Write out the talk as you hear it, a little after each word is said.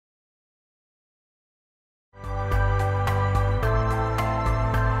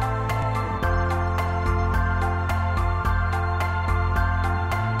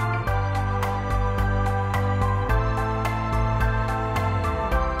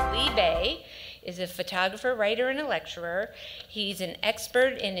is a photographer, writer, and a lecturer. He's an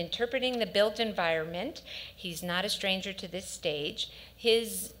expert in interpreting the built environment. He's not a stranger to this stage.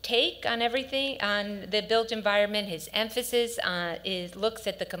 His take on everything, on the built environment, his emphasis looks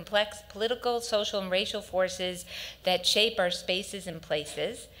at the complex political, social, and racial forces that shape our spaces and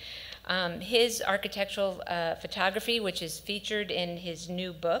places. His architectural photography, which is featured in his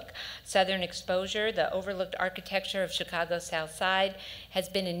new book, Southern Exposure, The Overlooked Architecture of Chicago's South Side, has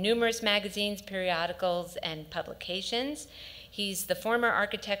been in numerous magazines, periodicals, and publications. He's the former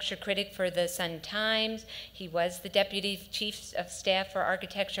architecture critic for the Sun-Times. He was the deputy chief of staff for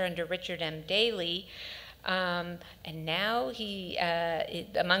architecture under Richard M. Daley. And now he,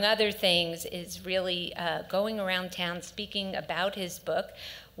 among other things, is really going around town speaking about his book,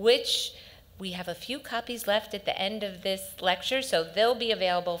 which we have a few copies left at the end of this lecture, so they'll be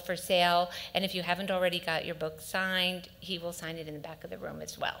available for sale. And if you haven't already got your book signed, he will sign it in the back of the room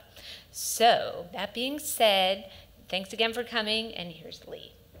as well. So that being said, thanks again for coming, and here's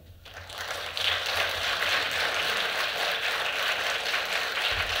Lee.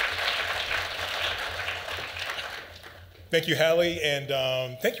 Thank you, Hallie, and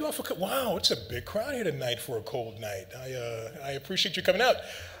thank you all for coming. Wow, it's a big crowd here tonight for a cold night. I appreciate you coming out.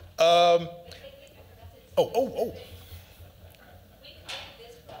 Oh.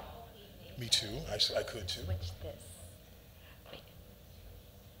 Me too. I could too. Which this? Wait.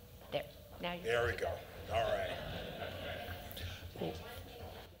 There. Now you're there we go. All right. Cool.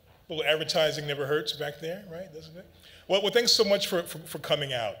 A little advertising never hurts back there, right? Doesn't it? Well, thanks so much for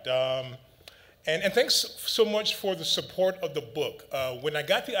coming out. And thanks so much for the support of the book. When I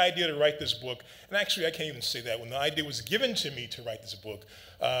got the idea to write this book, and actually I can't even say that, when the idea was given to me to write this book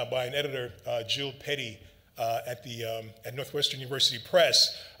by an editor, Jill Petty, at Northwestern University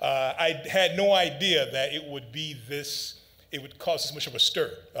Press, I had no idea that it would be this, it would cause this much of a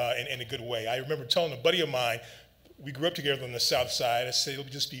stir in a good way. I remember telling a buddy of mine, we grew up together on the South Side, I said, it'll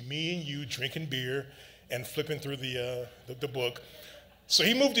just be me and you drinking beer and flipping through the book. So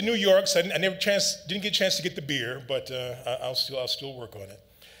he moved to New York, so I didn't get a chance to get the beer, but I'll still work on it.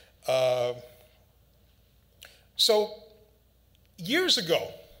 So years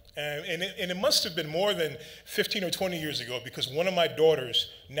ago, and it must have been more than 15 or 20 years ago, because one of my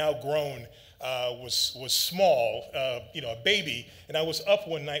daughters, now grown, was small, a baby, and I was up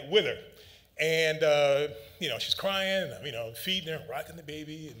one night with her, and she's crying, feeding her, rocking the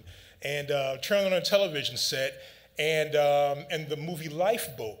baby, and turning on a television set. And the movie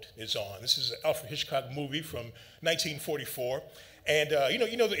Lifeboat is on. This is an Alfred Hitchcock movie from 1944. And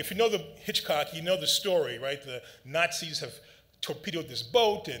if you know the Hitchcock, you know the story, right? The Nazis have torpedoed this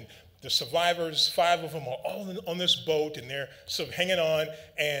boat, and the survivors, 5 of them, are all on this boat, and they're sort of hanging on,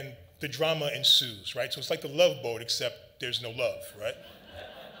 and the drama ensues, right? So it's like the Love Boat, except there's no love, right?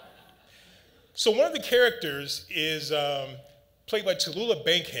 So one of the characters is played by Tallulah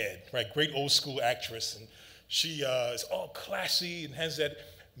Bankhead, right? Great old school actress, and she is all classy and has that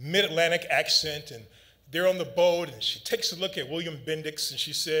mid-Atlantic accent, and they're on the boat, and she takes a look at William Bendix, and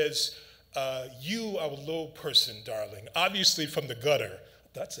she says, you are a low person, darling, obviously from the gutter.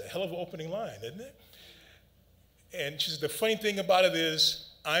 That's a hell of an opening line, isn't it? And she says, the funny thing about it is,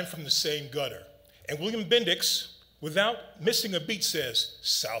 I'm from the same gutter. And William Bendix, without missing a beat, says,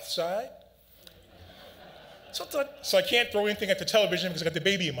 South Side? So I can't throw anything at the television because I got the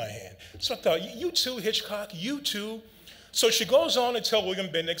baby in my hand. So I thought, you too, Hitchcock, you too. So she goes on to tell William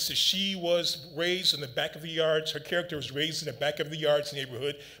Bendix that she was raised in the back of the yards. Her character was raised in the back of the yards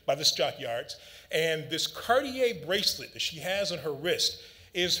neighborhood by the stockyards. And this Cartier bracelet that she has on her wrist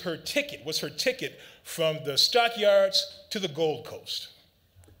was her ticket from the stockyards to the Gold Coast.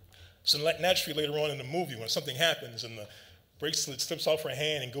 So naturally later on in the movie, when something happens and the bracelet slips off her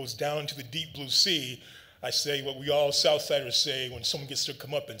hand and goes down into the deep blue sea, I say what we all Southsiders say when someone gets their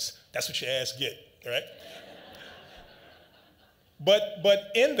comeuppance, that's what your ass get, right?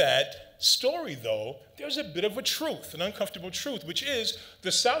 But in that story, though, there's a bit of a truth, an uncomfortable truth, which is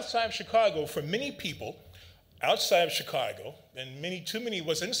the South Side of Chicago, for many people outside of Chicago, and too many of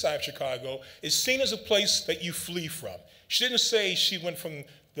us inside of Chicago, is seen as a place that you flee from. She didn't say she went from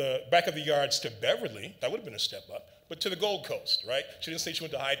the back of the yards to Beverly. That would have been a step up. But to the Gold Coast, right? She didn't say she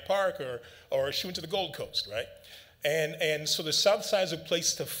went to Hyde Park or she went to the Gold Coast, right? And so the South Side is a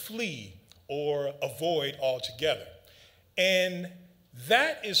place to flee or avoid altogether. And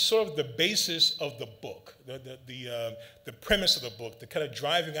that is sort of the basis of the book, the premise of the book, the kind of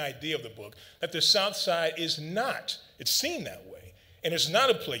driving idea of the book, that the South Side is not, it's seen that way, and it's not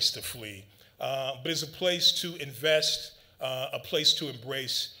a place to flee, but it's a place to invest, a place to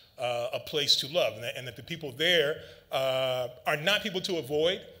embrace, a place to love, and that the people there are not people to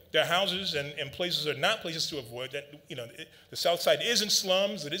avoid, there are houses and places are not places to avoid. That, the South Side isn't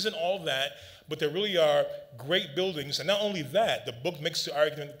slums, it isn't all that, but there really are great buildings. And not only that, the book makes the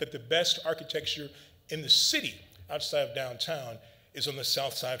argument that the best architecture in the city outside of downtown is on the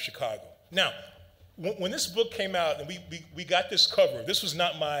South Side of Chicago. Now, when this book came out and we got this cover, this was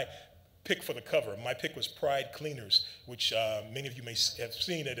not my pick for the cover. My pick was Pride Cleaners, which many of you may have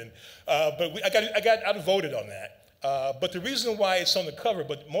seen it, but I got outvoted on that. But the reason why it's on the cover,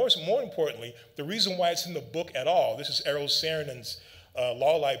 but more importantly, the reason why it's in the book at all, this is Errol Saarinen's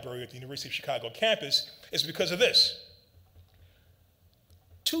law library at the University of Chicago campus, is because of this.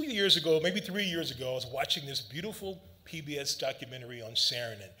 2 years ago, maybe 3 years ago, I was watching this beautiful PBS documentary on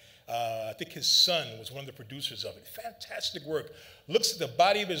Saarinen. I think his son was one of the producers of it. Fantastic work. Looks at the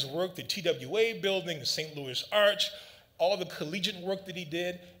body of his work, the TWA building, the St. Louis Arch, all the collegiate work that he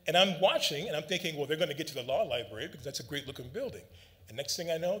did. And I'm watching, and I'm thinking, well, they're going to get to the law library because that's a great-looking building. And next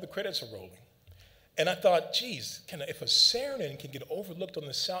thing I know, the credits are rolling. And I thought, geez, if a Saarinen can get overlooked on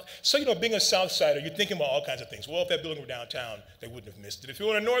the South. So, being a South Sider, you're thinking about all kinds of things. Well, if that building were downtown, they wouldn't have missed it. If it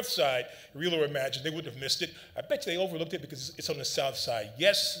were on the North Side, real or imagined, they wouldn't have missed it. I bet you they overlooked it because it's on the South Side.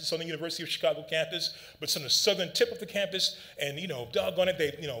 Yes, it's on the University of Chicago campus, but it's on the southern tip of the campus. And, doggone it,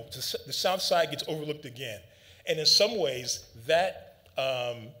 the South Side gets overlooked again. And in some ways, that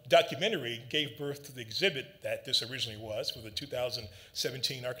documentary gave birth to the exhibit that this originally was for the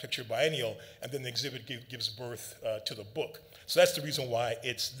 2017 Architecture Biennial, and then the exhibit gives birth to the book. So that's the reason why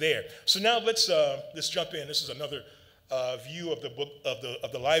it's there. So now let's jump in. This is another view of the book of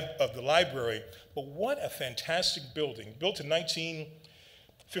the library. But what a fantastic building, built in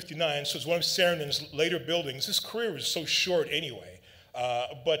 1959. So it's one of Saarinen's later buildings. His career was so short anyway.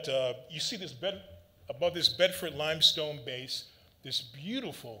 But you see this above this Bedford limestone base, this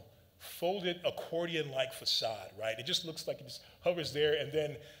beautiful folded accordion-like facade, right? It just looks like it just hovers there. And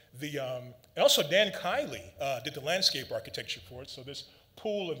then and also Dan Kiley did the landscape architecture for it, so this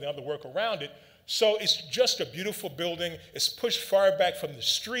pool and the other work around it. So it's just a beautiful building. It's pushed far back from the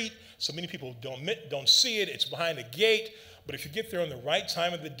street, so many people don't see it. It's behind a gate, but if you get there on the right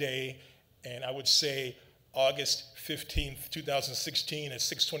time of the day, and I would say August 15th, 2016 at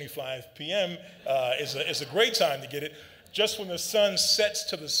 6:25 p.m. Is a great time to get it. Just when the sun sets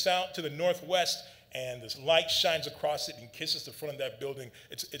to the south, to the northwest, and the light shines across it and kisses the front of that building,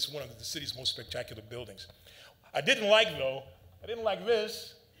 it's one of the city's most spectacular buildings. I didn't like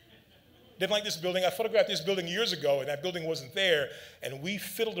this. Didn't like this building. I photographed this building years ago, and that building wasn't there, and we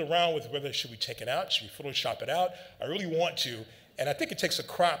fiddled around with whether should we take it out, should we Photoshop it out. I really want to, and I think it takes a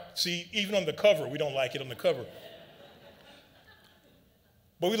crop. See, even on the cover, we don't like it on the cover.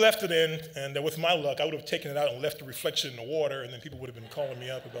 But we left it in, and with my luck, I would have taken it out and left the reflection in the water, and then people would have been calling me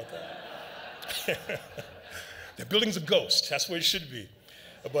up about that. The building's a ghost. That's where it should be.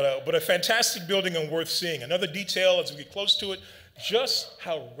 But a fantastic building and worth seeing. Another detail as we get close to it, just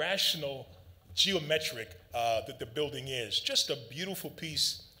how rational, geometric that the building is. Just a beautiful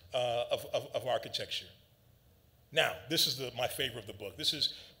piece of architecture. Now, this is my favorite of the book. This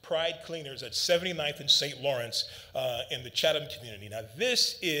is Pride Cleaners at 79th and St. Lawrence in the Chatham community. Now,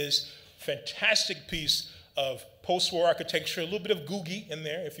 this is a fantastic piece of post-war architecture, a little bit of Googie in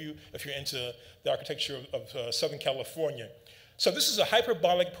there if you're into the architecture of Southern California. So this is a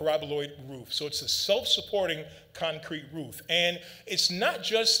hyperbolic paraboloid roof. So it's a self-supporting concrete roof. And it's not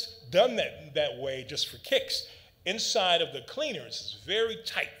just done that way just for kicks. Inside of the cleaners is very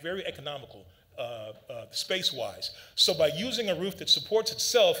tight, very economical. Space-wise. So by using a roof that supports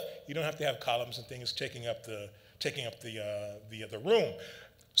itself, you don't have to have columns and things taking up the room.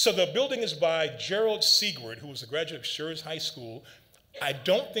 So the building is by Gerald Siegward, who was a graduate of Schurz High School. I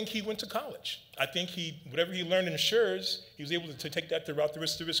don't think he went to college. I think whatever he learned in Schurz, he was able to take that throughout the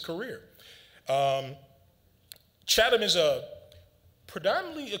rest of his career. Chatham is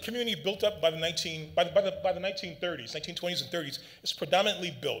predominantly a community built up by the 1930s, 1920s and 30s. It's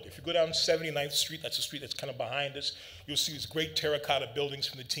predominantly built. If you go down 79th Street, that's the street that's kind of behind us, you'll see these great terracotta buildings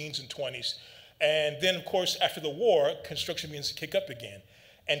from the teens and 20s. And then, of course, after the war, construction begins to kick up again.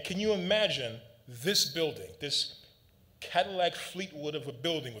 And can you imagine this building, this Cadillac Fleetwood of a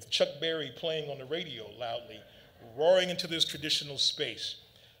building with Chuck Berry playing on the radio loudly, roaring into this traditional space?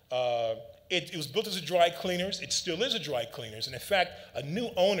 It was built as a dry cleaners. It still is a dry cleaners. And in fact, a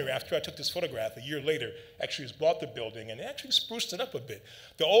new owner, after I took this photograph a year later, actually has bought the building and actually spruced it up a bit.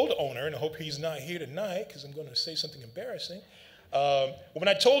 The old owner, and I hope he's not here tonight because I'm going to say something embarrassing. When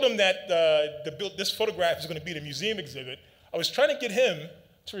I told him that this photograph is going to be in a museum exhibit, I was trying to get him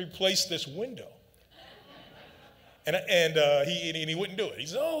to replace this window. He wouldn't do it. He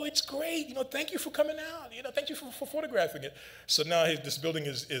said, "Oh, it's great. Thank you for coming out. Thank you for photographing it." So now this building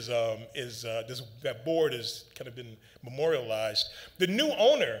that board has kind of been memorialized. The new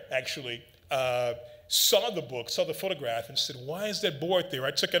owner actually saw the photograph, and said, "Why is that board there?"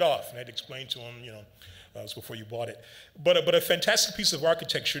 I took it off, and I had to explain to him, it was before you bought it. But a fantastic piece of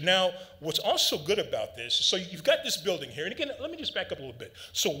architecture. Now, what's also good about this, so you've got this building here, and again, let me just back up a little bit.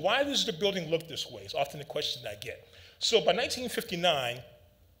 So why does the building look this way? It's often the question I get. So by 1959,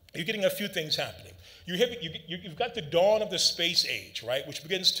 you're getting a few things happening. You've got the dawn of the space age, right, which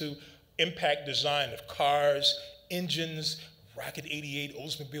begins to impact design of cars, engines, Rocket 88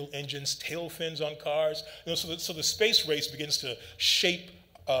 Oldsmobile engines, tail fins on cars. So the space race begins to shape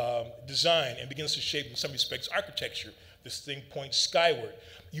design and begins to shape, in some respects, architecture. This thing points skyward.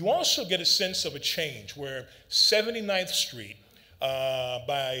 You also get a sense of a change where 79th Street,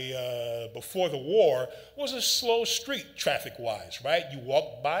 before the war, was a slow street traffic-wise, right? You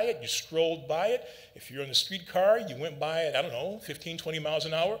walked by it, you strolled by it. If you're in a streetcar, you went by it, 15, 20 miles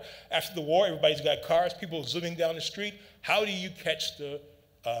an hour. After the war, everybody's got cars, people zooming down the street. How do you catch the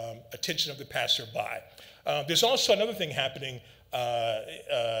attention of the passerby? There's also another thing happening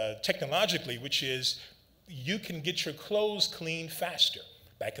technologically, which is you can get your clothes cleaned faster.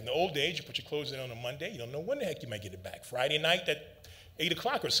 Back in the old days, you put your clothes in on a Monday, you don't know when the heck you might get it back. Friday night at 8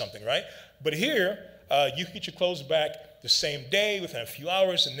 o'clock or something, right? But here, you can get your clothes back the same day, within a few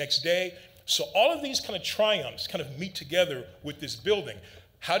hours, the next day. So all of these kind of triumphs kind of meet together with this building.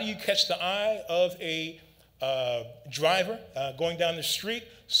 How do you catch the eye of a driver going down the street?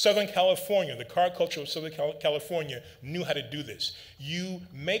 Southern California, the car culture of Southern California knew how to do this. You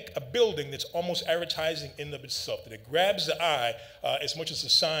make a building that's almost advertising in and of itself, that it grabs the eye as much as the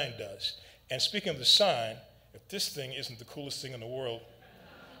sign does. And speaking of the sign, if this thing isn't the coolest thing in the world,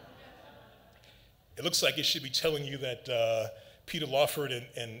 it looks like it should be telling you that Peter Lawford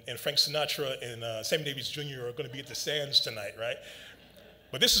and Frank Sinatra and Sammy Davis Jr. are going to be at the Sands tonight, right?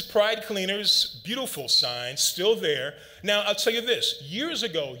 But this is Pride Cleaners, beautiful sign, still there. Now, I'll tell you this, years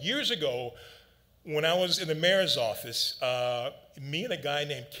ago, when I was in the mayor's office, me and a guy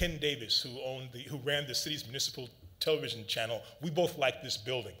named Ken Davis, who ran the city's municipal television channel, we both liked this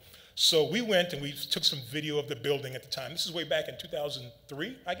building. So we went and we took some video of the building at the time. This is way back in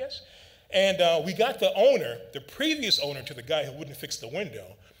 2003, I guess. And we got the owner, the previous owner to the guy who wouldn't fix the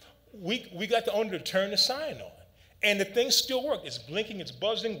window, we got the owner to turn the sign on. And the thing still worked. It's blinking, it's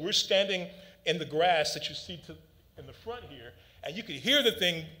buzzing. We're standing in the grass that you see in the front here, and you could hear the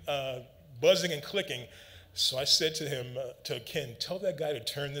thing buzzing and clicking. So I said to him, to Ken, tell that guy to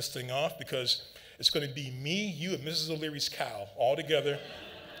turn this thing off, because it's going to be me, you, and Mrs. O'Leary's cow all together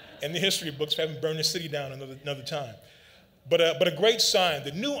in the history books for having burned the city down another time. But a great sign.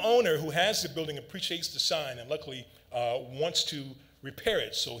 The new owner who has the building appreciates the sign and luckily wants to repair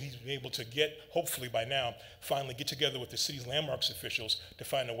it, so he's been able to hopefully by now, finally get together with the city's landmarks officials to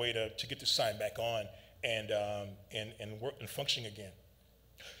find a way to get the sign back on and work and functioning again.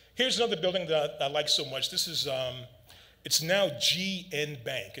 Here's another building that I like so much. This is, it's now GN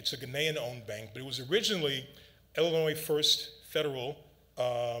Bank. It's a Ghanaian-owned bank, but it was originally Illinois First Federal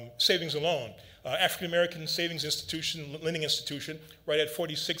Savings and Loan, African-American savings institution, lending institution, right at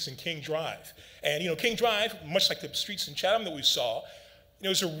 46 and King Drive. And King Drive, much like the streets in Chatham that we saw, it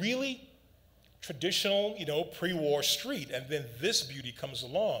was a really traditional, pre-war street. And then this beauty comes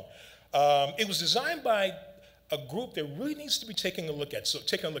along. It was designed by a group that really needs to be taking a look at. So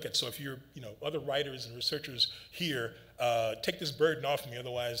if you're, other writers and researchers here, take this burden off me.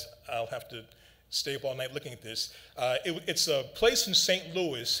 Otherwise, I'll have to stay up all night looking at this. It's a place in St.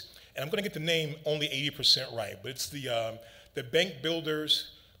 Louis, and I'm going to get the name only 80% right, but it's the Bank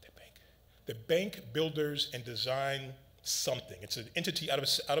Builders and Design something. It's an entity out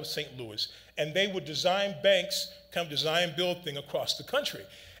of St. Louis, and they would design banks, kind of design build thing across the country.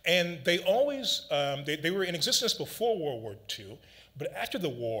 And they always, they were in existence before World War II, but after the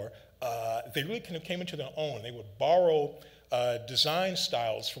war, they really kind of came into their own. They would borrow design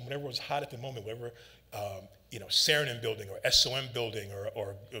styles from whatever was hot at the moment, whatever, Saarinen building or SOM building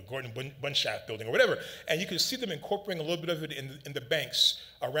or Gordon Bunshaft building or whatever. And you could see them incorporating a little bit of it in the banks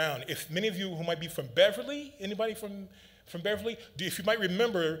around. If many of you who might be from Beverly, anybody from Beverly, if you might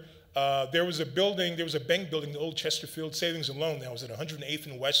remember, there was a bank building, the old Chesterfield Savings and Loan, that was at 108th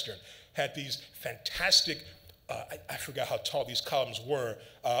and Western, had these fantastic, I forgot how tall these columns were,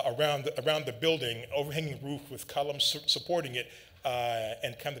 around the building, overhanging roof with columns supporting it,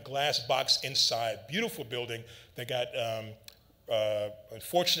 and kind of the glass box inside. Beautiful building that got,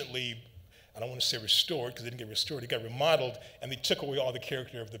 unfortunately, I don't want to say restored because it didn't get restored. It got remodeled, and they took away all the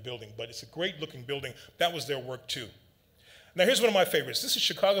character of the building. But it's a great-looking building. That was their work, too. Now, here's one of my favorites. This is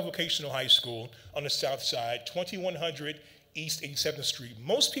Chicago Vocational High School on the south side, 2100 East 87th Street.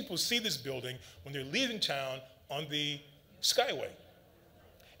 Most people see this building when they're leaving town on the Skyway.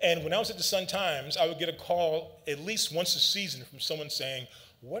 And when I was at the Sun-Times, I would get a call at least once a season from someone saying,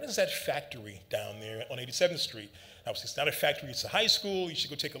 what is that factory down there on 87th Street? Now, it's not a factory, it's a high school. You should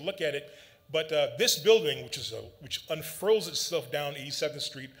go take a look at it. But this building, which unfurls itself down 87th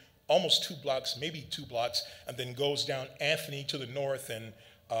Street, almost 2 blocks, maybe 2 blocks, and then goes down Anthony to the north and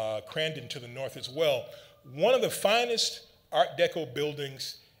Crandon to the north as well. One of the finest Art Deco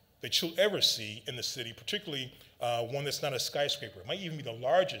buildings that you'll ever see in the city, particularly one that's not a skyscraper. It might even be the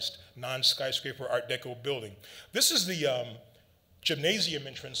largest non-skyscraper Art Deco building. This is the gymnasium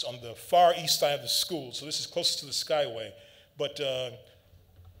entrance on the far east side of the school, so this is closest to the Skyway. But,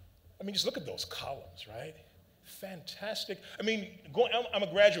 I mean, just look at those columns, right? Fantastic. I mean, I'm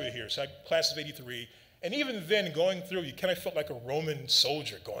a graduate here, so class of '83, and even then, going through, you kind of felt like a Roman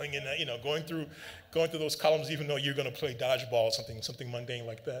soldier going in, going through those columns, even though you're going to play dodgeball, something mundane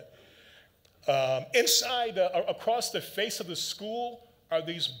like that. Inside, across the face of the school, are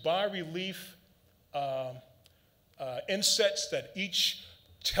these bas-relief insets that each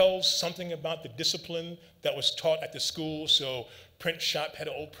tells something about the discipline that was taught at the school. So print shop had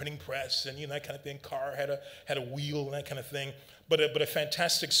an old printing press and that kind of thing. Car had a wheel and that kind of thing. But a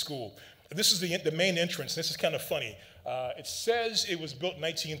fantastic school. This is the main entrance. This is kind of funny. It says it was built in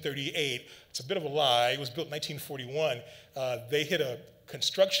 1938. It's a bit of a lie. It was built in 1941. They hit a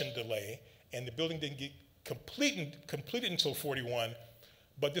construction delay, and the building didn't get completed until 41.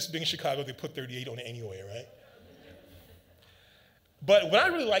 But this being Chicago, they put 38 on it anyway, right? But what I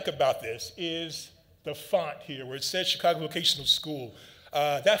really like about this is the font here, where it says Chicago Vocational School.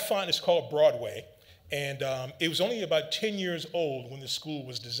 That font is called Broadway, and it was only about 10 years old when the school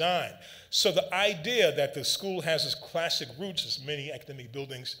was designed. So the idea that the school has its classic roots, as many academic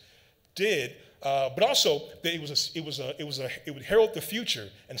buildings did, but also that it would herald the future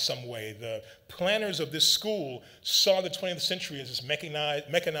in some way. The planners of this school saw the 20th century as this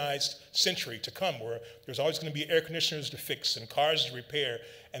mechanized century to come, where there's always going to be air conditioners to fix and cars to repair.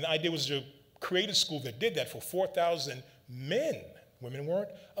 And the idea was to create a school that did that for 4,000 men. Women weren't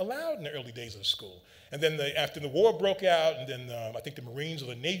allowed in the early days of the school. And then after the war broke out, and then I think the Marines or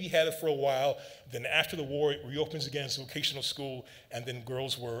the Navy had it for a while. Then after the war, it reopens again as a vocational school, and then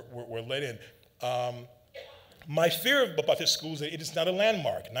girls were let in. My fear about this school is that it is not a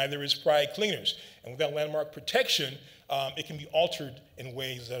landmark. Neither is Pride Cleaners. And without landmark protection, it can be altered in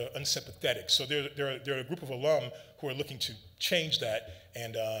ways that are unsympathetic. So there are a group of alum who are looking to change that,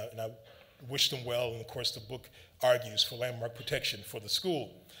 and I wish them well. And of course, the book argues for landmark protection for the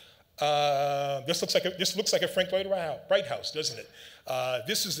school. This looks like a Frank Lloyd Wright house, doesn't it?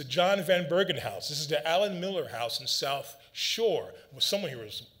 This is the John Van Bergen house. This is the Allen Miller house in South Shore. Well, someone here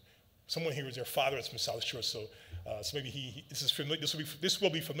is their father is from South Shore, so maybe this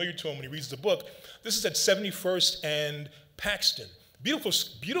will be familiar to him when he reads the book. This is at 71st and Paxton.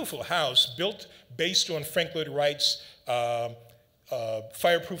 Beautiful house built based on Frank Lloyd Wright's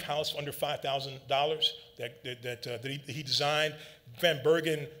fireproof house under $5,000 that he designed. Van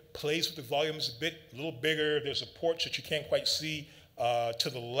Bergen plays with the volumes a little bigger. There's a porch that you can't quite see to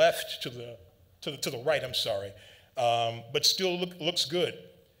the left, to the right, I'm sorry, but still looks good.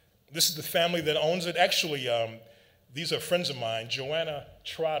 This is the family that owns it. Actually, these are friends of mine. Joanna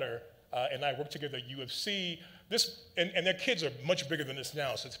Trotter and I worked together at UFC. And their kids are much bigger than this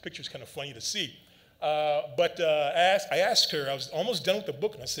now, so this picture's kind of funny to see. But I asked her, I was almost done with the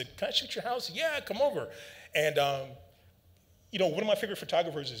book, and I said, can I shoot your house? Yeah, come over. And one of my favorite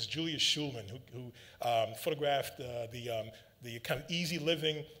photographers is Julius Schulman, who photographed the kind of easy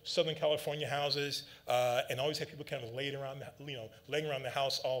living Southern California houses, and always had people kind of laying around the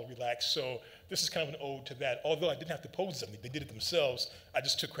house all relaxed. So this is kind of an ode to that. Although I didn't have to pose them, they did it themselves. I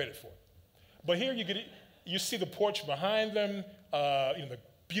just took credit for it. But here you see the porch behind them, the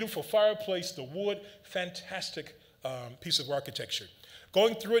beautiful fireplace, the wood, fantastic piece of architecture.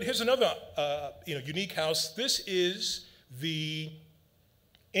 Going through it, here's another unique house. This is the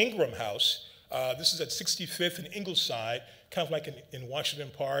Ingram House. This is at 65th and Ingleside, kind of like in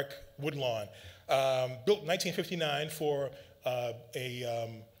Washington Park, Woodlawn. Built in 1959 for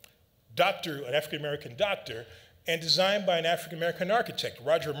an African-American doctor, and designed by an African-American architect,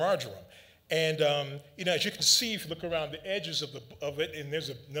 Roger Marjoram. And as you can see, if you look around the edges of it, and there's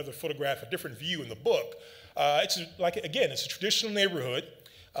another photograph, a different view in the book. It's a traditional neighborhood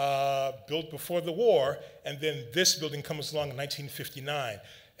built before the war, and then this building comes along in 1959.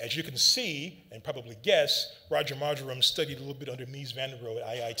 As you can see, and probably guess, Roger Marjoram studied a little bit under Mies van der Rohe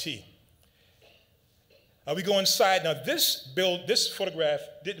at IIT. We go inside. Now this photograph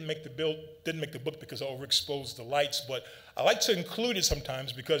didn't make the book because I overexposed the lights, but I like to include it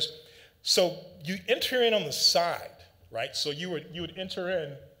sometimes because, so you enter in on the side, right? So you would enter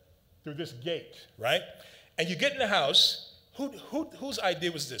in through this gate, right? And you get in the house. Whose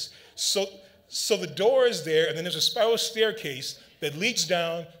idea was this? So the door is there, and then there's a spiral staircase that leads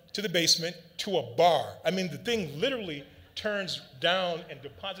down to the basement to a bar. I mean, the thing literally turns down and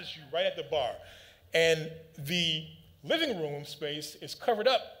deposits you right at the bar. And the living room space is covered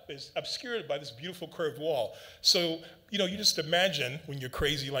up, is obscured by this beautiful curved wall. So, you just imagine when you're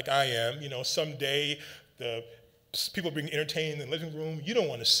crazy like I am, someday the people being entertained in the living room, you don't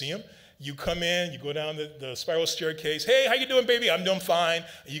want to see them. You come in, you go down the spiral staircase, hey, how you doing, baby? I'm doing fine.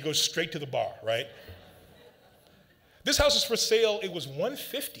 And you go straight to the bar, right? This house is for sale. It was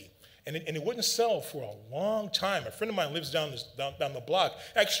 $150, and it wouldn't sell for a long time. A friend of mine lives down the block.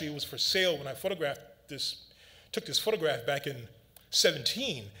 Actually, it was for sale when I took this photograph back in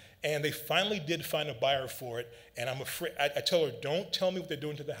 2017, and they finally did find a buyer for it, and I'm afraid, I tell her, don't tell me what they're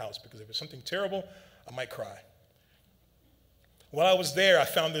doing to the house, because if it's something terrible, I might cry. While I was there, I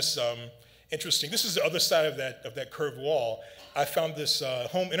found this interesting, this is the other side of that curved wall. I found this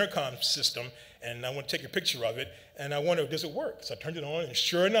home intercom system, and I want to take a picture of it, and I wondered, does it work? So I turned it on, and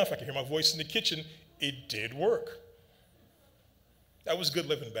sure enough, I could hear my voice in the kitchen. It did work. That was good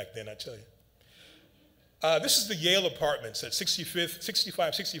living back then, I tell you. This is the Yale Apartments at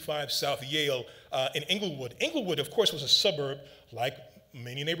 6565 South Yale in Inglewood. Inglewood, of course, was a suburb, like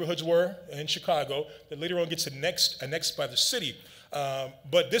many neighborhoods were in Chicago, that later on gets annexed by the city.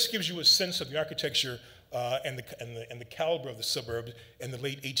 But this gives you a sense of the architecture and the caliber of the suburb in the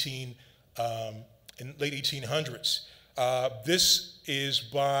late 1800s. This is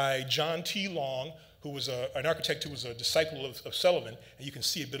by John T. Long, who was an architect who was a disciple of Sullivan, and you can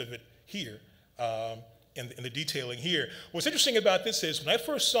see a bit of it here in the detailing here. What's interesting about this is when I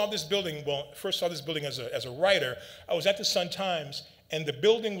first saw this building, as a writer, I was at the Sun-Times, and the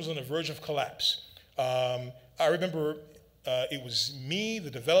building was on the verge of collapse. I remember it was me,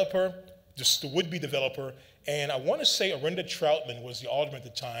 the developer, just the would-be developer, and I want to say Arenda Troutman was the alderman at the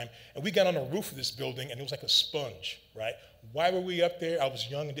time, and we got on the roof of this building, and it was like a sponge, right? Why were we up there? I was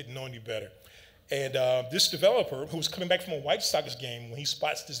young and didn't know any better. And this developer, who was coming back from a White Sox game, when he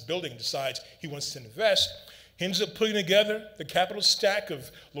spots this building and decides he wants to invest, he ends up putting together the capital stack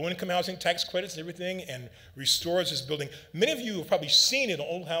of low-income housing tax credits and everything, and restores this building. Many of you have probably seen it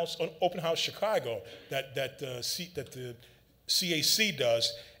on Open House Chicago that the CAC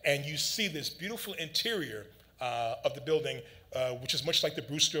does, and you see this beautiful interior of the building, which is much like the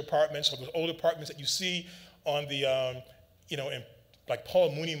Brewster Apartments or the old apartments that you see on the, in like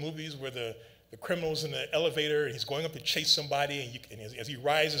Paul Mooney movies where the criminal's in the elevator and he's going up to chase somebody, and as he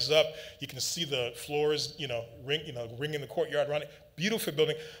rises up, you can see the floors, ring in the courtyard around it. Beautiful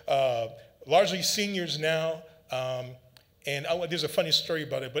building, largely seniors now. And there's a funny story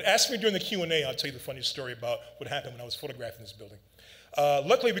about it, but ask me during the Q&A, I'll tell you the funny story about what happened when I was photographing this building.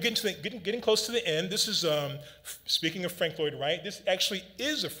 Luckily, we're getting close to the end. This is, speaking of Frank Lloyd Wright, this actually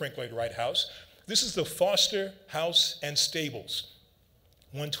is a Frank Lloyd Wright house. This is the Foster House and Stables,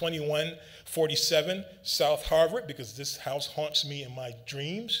 12147 South Harvard, because this house haunts me in my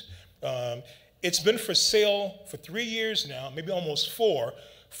dreams. It's been for sale for 3 years now, maybe almost 4,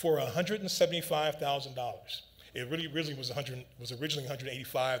 for $175,000. It really was originally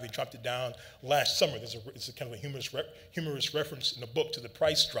 185. They dropped it down last summer. It's a kind of a humorous reference in the book to the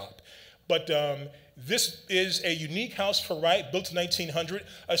price drop. But this is a unique house for Wright, built in 1900,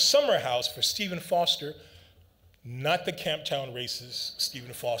 a summer house for Stephen Foster, not the Camptown racist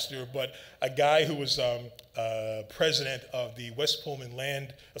Stephen Foster, but a guy who was president of the West Pullman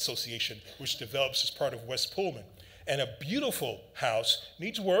Land Association, which develops as part of West Pullman. And a beautiful house,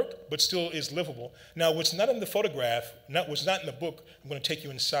 needs work, but still is livable. Now, what's not in the photograph, what's not in the book, I'm going to take you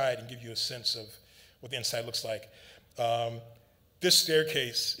inside and give you a sense of what the inside looks like. This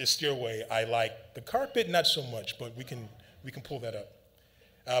stairway, I like. The carpet, not so much, but we can pull that up.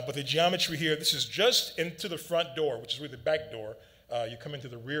 But the geometry here, this is just into the front door, which is really the back door. You come into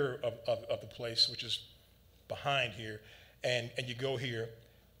the rear of the place, which is behind here, and you go here.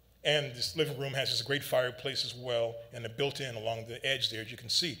 And this living room has this great fireplace as well, and a built-in along the edge there, as you can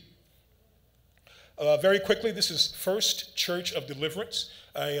see. Very quickly, this is First Church of Deliverance,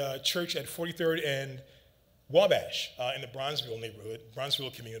 a church at 43rd and Wabash in the Bronzeville neighborhood,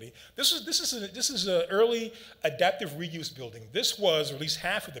 Bronzeville community. This is an early adaptive reuse building. This was, or at least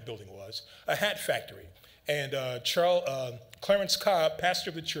half of the building was, a hat factory. And Clarence Cobb, pastor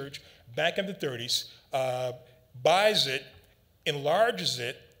of the church, back in the 30s, buys it, enlarges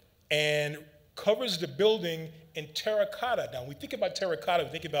it, and covers the building in terracotta. Now, when we think about terracotta, we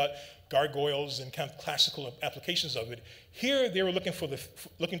think about gargoyles and kind of classical applications of it. Here, they were looking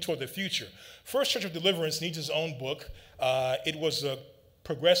toward the future. First Church of Deliverance needs its own book. It was a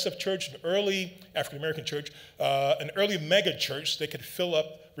progressive church, an early African-American church, an early mega church. They could fill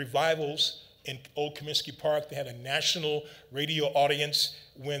up revivals in Old Comiskey Park. They had a national radio audience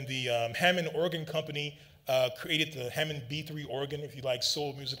when the Hammond Organ Company created the Hammond B3 organ. If you like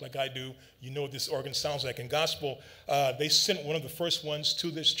soul music like I do, you know what this organ sounds like in gospel. They sent one of the first ones to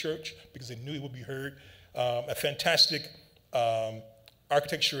this church because they knew it would be heard. A fantastic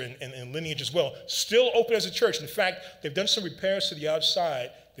architecture and lineage as well. Still open as a church. In fact, they've done some repairs to the outside.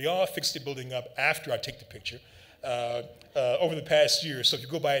 They all fixed the building up after I take the picture over the past year. So if you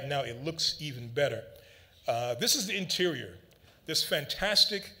go by it now, it looks even better. This is the interior. This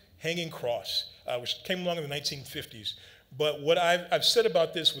fantastic hanging cross, which came along in the 1950s. But what I've said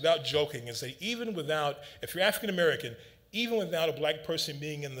about this without joking is that even without, if you're African American, even without a black person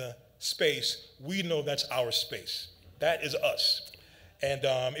being in the space, we know that's our space. That is us. And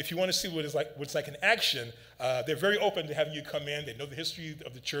if you want to see what it's like in action, they're very open to having you come in. They know the history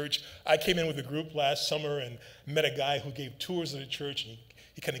of the church. I came in with a group last summer and met a guy who gave tours of the church, and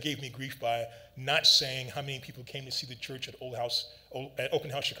he kind of gave me grief by not saying how many people came to see the church at Open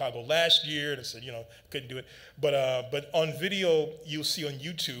House Chicago last year. And I said, couldn't do it. But on video, you'll see on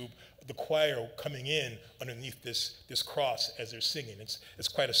YouTube the choir coming in underneath this cross as they're singing. It's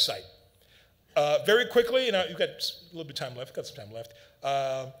quite a sight. Very quickly, you've got a little bit of time left. Got some time left.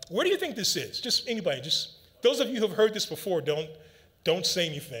 Where do you think this is? Just anybody. Just those of you who have heard this before, don't say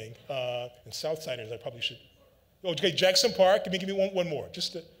anything. And Southsiders, I probably should. Okay, Jackson Park. Give me one more.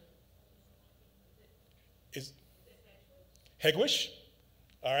 Just is Hegewisch?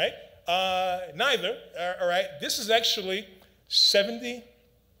 All right. Neither. All right. This is actually 78th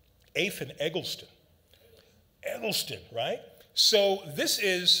and Eggleston. Eggleston, right? So this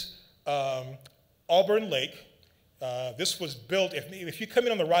is Auburn Lake. This was built, if you come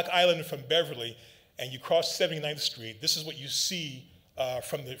in on the Rock Island from Beverly and you cross 79th Street, this is what you see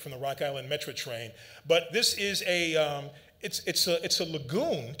from the Rock Island Metro train. But this is it's a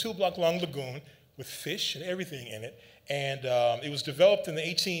lagoon, 2-block long lagoon with fish and everything in it. And it was developed in the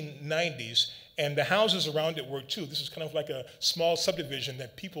 1890s, and the houses around it were too. This is kind of like a small subdivision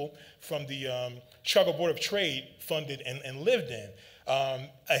that people from the Chicago Board of Trade funded and lived in.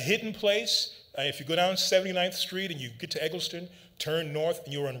 A hidden place. If you go down 79th Street and you get to Eggleston, turn north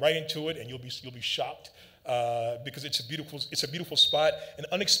and you'll run right into it, and you'll be shocked because it's a beautiful spot, an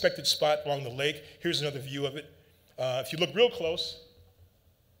unexpected spot along the lake. Here's another view of it. If you look real close,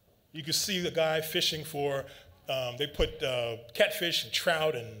 you can see the guy fishing for. They put catfish and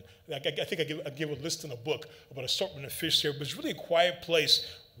trout, and I think I give a list in a book about assortment of fish there. But it's really a quiet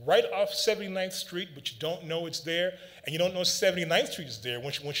place right off 79th Street, but you don't know it's there, and you don't know 79th Street is there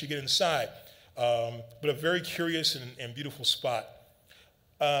once you get inside. But a very curious and beautiful spot.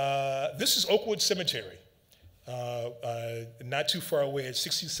 This is Oakwood Cemetery, not too far away at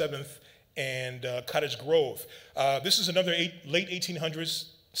 67th and Cottage Grove. This is another late 1800s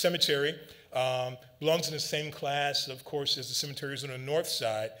cemetery. Belongs in the same class, of course, as the cemeteries on the north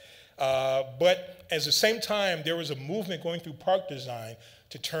side. But at the same time, there was a movement going through park design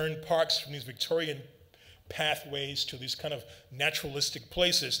to turn parks from these Victorian pathways to these kind of naturalistic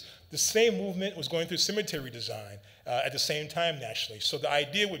places. The same movement was going through cemetery design at the same time nationally. So the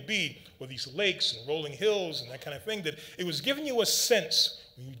idea would be, with these lakes and rolling hills and that kind of thing, that it was giving you a sense,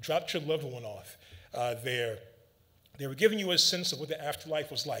 when you dropped your loved one off there, they were giving you a sense of what the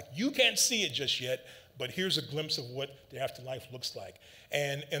afterlife was like. You can't see it just yet, but here's a glimpse of what the afterlife looks like.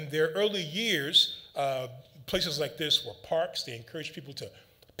 And in their early years, places like this were parks. They encouraged people to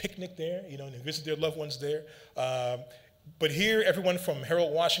picnic there, and visit their loved ones there. But here, everyone from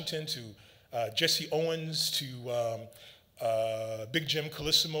Harold Washington to Jesse Owens to Big Jim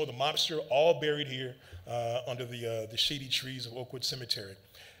Colissimo, the mobster, all buried here under the shady trees of Oakwood Cemetery.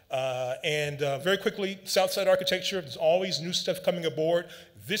 And very quickly, Southside architecture, there's always new stuff coming aboard.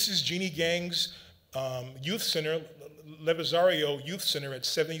 This is Jeannie Gang's youth center, Levisario Youth Center at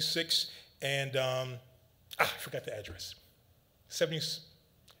 76 and, I forgot the address.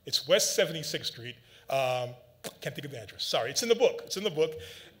 It's West 76th Street. Can't think of the address. Sorry, it's in the book. It's in the book.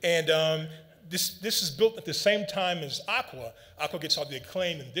 And this is built at the same time as Aqua. Aqua gets all the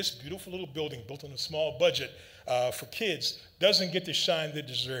acclaim, and this beautiful little building built on a small budget for kids doesn't get the shine they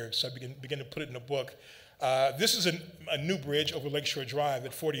deserve. So I began to put it in the book. This is a new bridge over Lakeshore Drive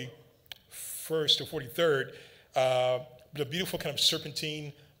at 41st 41st or 43rd, the beautiful kind of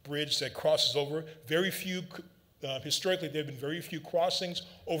serpentine bridge that crosses over. Very few, historically, there have been very few crossings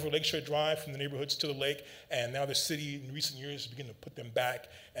over Lakeshore Drive from the neighborhoods to the lake, and now the city in recent years is beginning to put them back,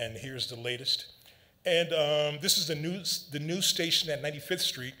 and here's the latest. And this is the new station at 95th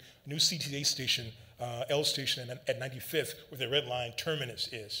Street, new CTA station, L station at 95th, where the red line terminus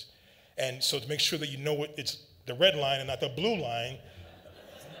is. And so to make sure that you know it's the red line and not the blue line,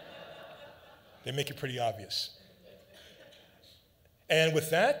 they make it pretty obvious. And with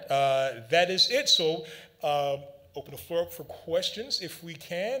that, that is it. So open the floor up for questions if we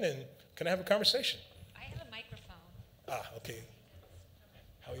can, and can I have a conversation? I have a microphone. Ah, okay.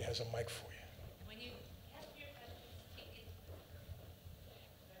 Howie has a mic for you. When you have your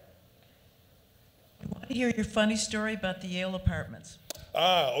I want to hear your funny story about the Yale apartments.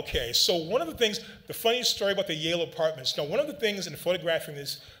 Ah, okay. So one of the things, the funny story about the Yale apartments. Now, one of the things in photographing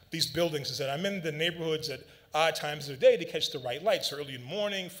these buildings is that I'm in the neighborhoods at odd times of the day to catch the right light. So early in the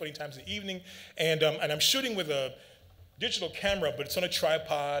morning, funny times in the evening, and I'm shooting with a digital camera, but it's on a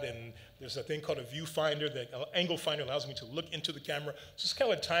tripod, and there's a thing called a viewfinder, that angle finder allows me to look into the camera. So it's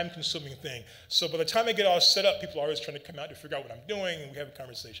kind of a time-consuming thing. So by the time I get all set up, people are always trying to come out to figure out what I'm doing, and we have a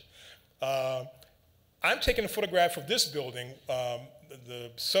conversation. I'm taking a photograph of this building,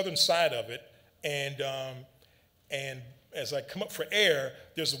 the southern side of it, and as I come up for air,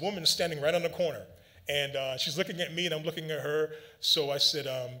 there's a woman standing right on the corner. And she's looking at me, and I'm looking at her. So I said,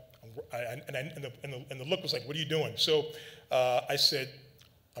 and the look was like, "What are you doing?" So I said,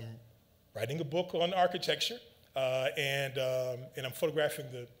 "I'm writing a book on architecture, and I'm photographing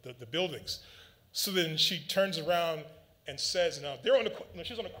the buildings." So then she turns around and says, "Now they're on the,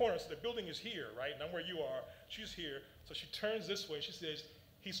 she's on the corner, so the building is here, right? And I'm where you are. She's here." So she turns this way. She says,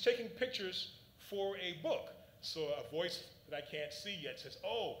 "He's taking pictures for a book." So a voice that I can't see yet says,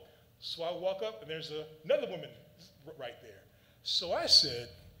 "Oh." So I walk up, and there's another woman right there. So I said,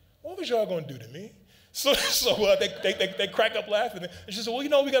 "What was y'all going to do to me?" So they crack up laughing. And she said, "Well, you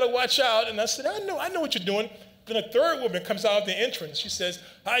know, we got to watch out." And I said, I know what you're doing." Then a third woman comes out of the entrance. She says,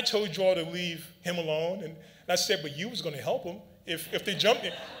 "I told you all to leave him alone." And I said, "But you was going to help him if they jumped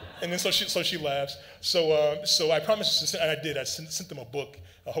in." And then so she laughs. So I promised, and I did. I sent them a book.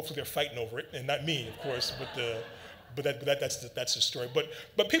 Hopefully they're fighting over it, and not me, of course, but that's the story.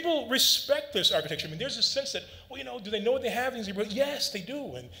 But people respect this architecture. I mean, there's a sense that, well, you know, do they know what they have? And yes, they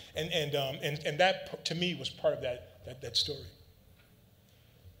do. And that to me was part of that story.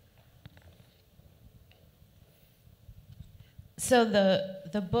 So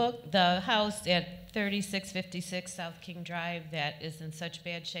the book, the house at 3656 South King Drive that is in such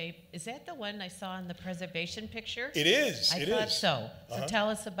bad shape, is that the one I saw in the preservation picture? It is. I thought so. So tell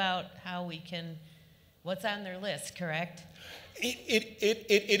us about how we can, what's on their list, correct?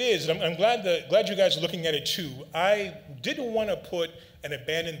 It is. I'm glad you guys are looking at it too. I didn't want to put an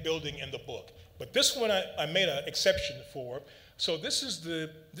abandoned building in the book, but this one I made an exception for. So this is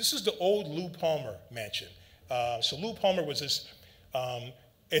the old Lou Palmer mansion. So Lou Palmer was this,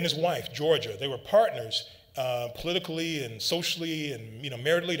 and his wife Georgia. They were partners politically and socially, and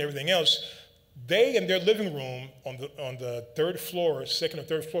maritally and everything else. They, in their living room on the third floor, second or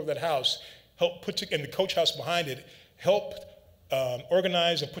third floor of that house, helped and the coach house behind it, helped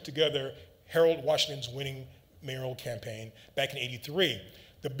organize and put together Harold Washington's winning mayoral campaign back in '83.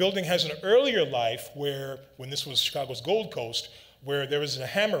 The building has an earlier life when this was Chicago's Gold Coast, where there was a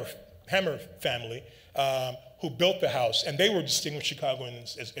Hammer family who built the house, and they were distinguished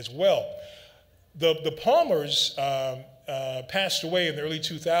Chicagoans as well. The Palmers passed away in the early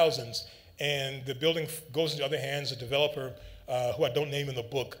 2000s, and the building goes into other hands, a developer who I don't name in the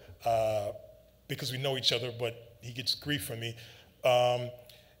book because we know each other, but he gets grief from me.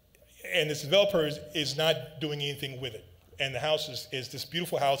 And this developer is not doing anything with it. And the house is this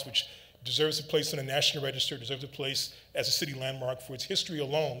beautiful house which deserves a place in the National Register, deserves a place as a city landmark for its history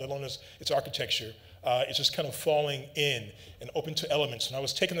alone, let alone its architecture. It's just kind of falling in and open to elements. When I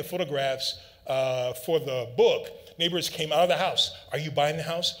was taking the photographs for the book, neighbors came out of the house. "Are you buying the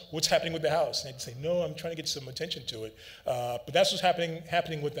house? What's happening with the house?" And I'd say, "No, I'm trying to get some attention to it." But that's what's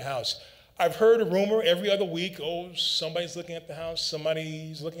happening with the house. I've heard a rumor every other week, "Oh, somebody's looking at the house,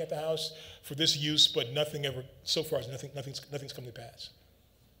 somebody's looking at the house for this use," but nothing ever, so far, nothing's come to pass.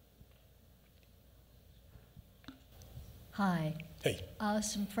 Hi. Hey.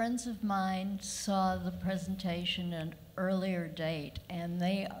 Some friends of mine saw the presentation at an earlier date, and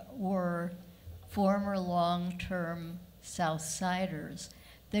they were former long-term South Siders.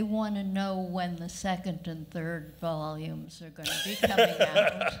 They want to know when the second and third volumes are going to be coming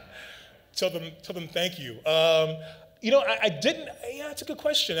out. Tell them thank you. I didn't, yeah, that's a good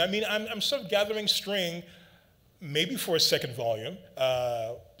question. I mean, I'm sort of gathering string, maybe for a second volume.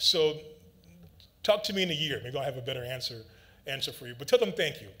 So talk to me in a year. Maybe I'll have a better answer for you. But tell them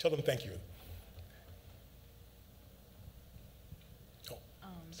thank you. Tell them thank you. Oh,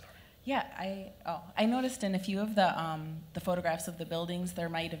 sorry. Yeah, I noticed in a few of the photographs of the buildings there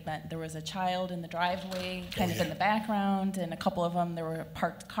was a child in the driveway, kind of in the background, and a couple of them there were a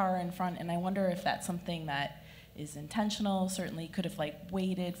parked car in front. And I wonder if that's something that is intentional. Certainly could have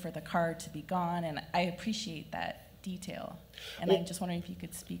waited for the car to be gone, and I appreciate that detail. And I'm just wondering if you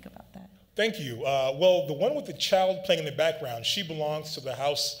could speak about that. Thank you. Well, the one with the child playing in the background, she belongs to the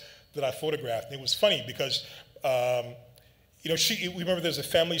house that I photographed. And it was funny because, we remember there's a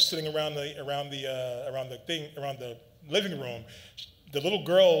family sitting around the living room. The little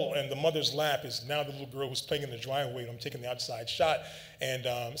girl in the mother's lap is now the little girl who's playing in the driveway, and I'm taking the outside shot. And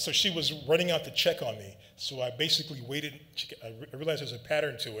so she was running out to check on me. So I basically waited. I realized there's a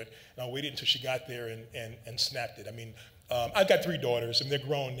pattern to it, and I waited until she got there and snapped it. I mean, I've got 3 daughters, and they're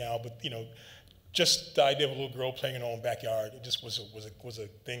grown now, but just the idea of a little girl playing in her own backyard, it just was a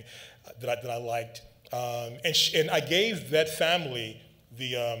thing that I liked. And I gave that family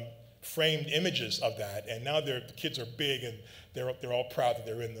the framed images of that, and now the kids are big, and they're all proud that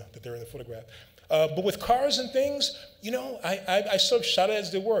they're in the photograph. But with cars and things, I sort of shot it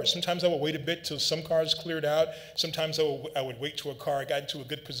as they were. Sometimes I would wait a bit till some cars cleared out. Sometimes I would wait till a car got into a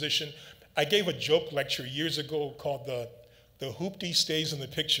good position. I gave a joke lecture years ago called the hoopty stays in the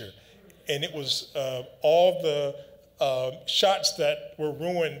picture. And it was all the shots that were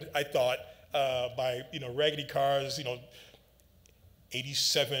ruined, I thought, by raggedy cars,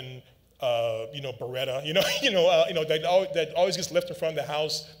 87 Beretta, that always gets left in front of the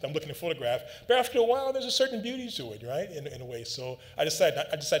house that I'm looking to photograph. But after a while, there's a certain beauty to it, right? In a way. So I decided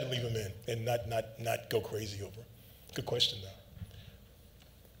to leave them in and not go crazy over. Good question, though.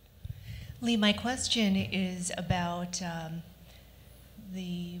 Lee, my question is about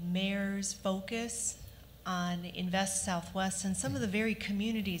the mayor's focus on Invest Southwest and some of the very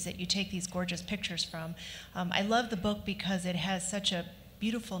communities that you take these gorgeous pictures from. I love the book because it has such a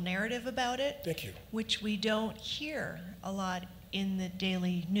beautiful narrative about it. Thank you. Which we don't hear a lot in the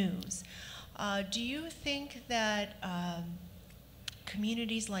daily news. Do you think that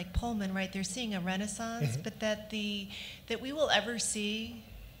communities like Pullman, right, they're seeing a renaissance, but that we will ever see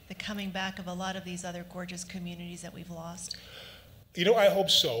the coming back of a lot of these other gorgeous communities that we've lost? I hope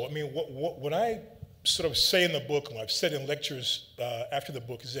so. I mean, what I sort of say in the book, and I've said in lectures after the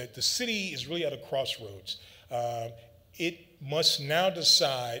book, is that the city is really at a crossroads. It must now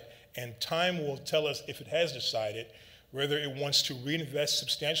decide, and time will tell us if it has decided, whether it wants to reinvest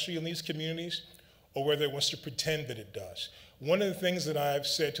substantially in these communities or whether it wants to pretend that it does. One of the things that I've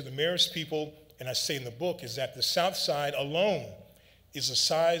said to the mayor's people, and I say in the book, is that the South Side alone is the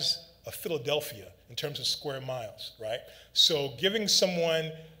size of Philadelphia in terms of square miles, right? So giving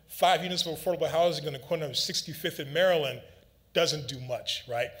someone 5 units of affordable housing on the corner of 65th and Maryland doesn't do much,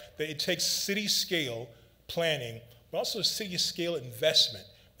 right? It takes city scale planning, but also city scale investment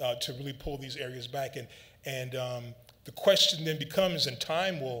to really pull these areas back. And the question then becomes, and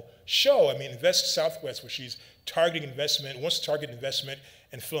time will show, I mean, Invest Southwest, where she's targeting investment, wants to target investment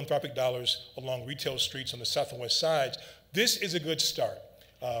and philanthropic dollars along retail streets on the south and west sides. This is a good start.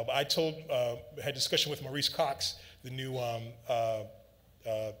 I had a discussion with Maurice Cox, the new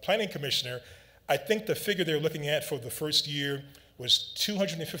planning commissioner. I think the figure they're looking at for the first year was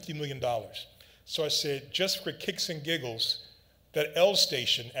 $250 million. So I said, just for kicks and giggles, that L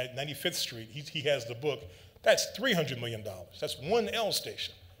station at 95th Street, he has the book, that's $300 million. That's one L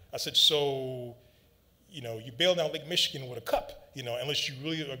station. I said, so, you bailed out Lake Michigan with a cup, unless you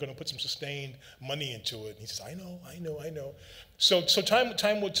really are going to put some sustained money into it. And he says, I know. So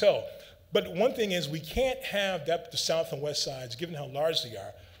time will tell. But one thing is, we can't have the south and west sides, given how large they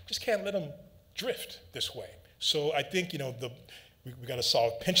are, just can't let them drift this way. So I think, we got to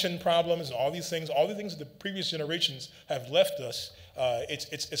solve pension problems and all the things that the previous generations have left us.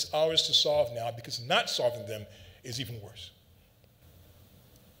 It's ours to solve now, because not solving them is even worse.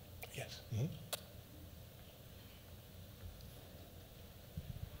 Yes. Mm-hmm.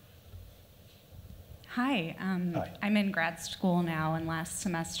 Hi, Hi. I'm in grad school now, and last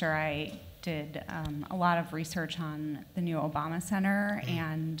semester I did a lot of research on the new Obama Center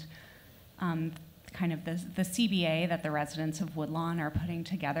and kind of the CBA that the residents of Woodlawn are putting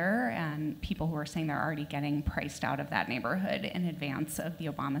together, and people who are saying they're already getting priced out of that neighborhood in advance of the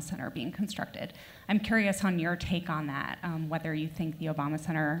Obama Center being constructed. I'm curious on your take on that, whether you think the Obama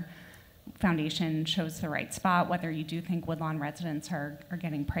Center Foundation chose the right spot, whether you do think Woodlawn residents are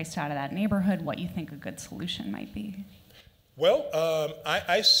getting priced out of that neighborhood, what you think a good solution might be. Well,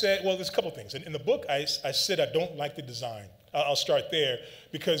 I said, well, there's a couple of things. In the book, I said I don't like the design. I'll start there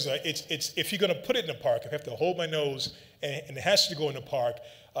because it's if you're going to put it in a park, I have to hold my nose, and it has to go in the park.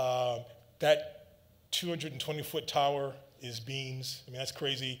 That 220-foot tower is beans. I mean, that's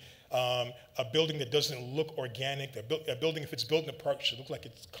crazy. A building that doesn't look organic. A building, if it's built in a park, should look like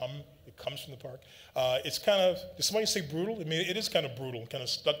it comes from the park. It's kind of, does somebody say brutal? I mean, it is kind of brutal, kind of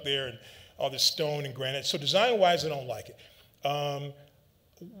stuck there, and all this stone and granite. So design-wise, I don't like it.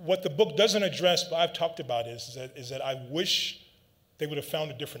 What the book doesn't address, but I've talked about is that I wish they would have found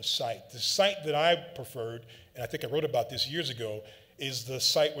a different site. The site that I preferred, and I think I wrote about this years ago, is the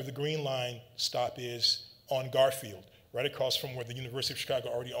site where the Green Line stop is on Garfield, right across from where the University of Chicago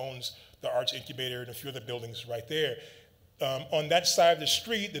already owns the Arts Incubator and a few other buildings right there. On that side of the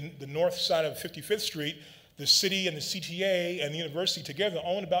street, the north side of 55th Street, the city and the CTA and the university together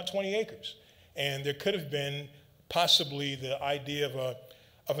own about 20 acres. And there could have been possibly the idea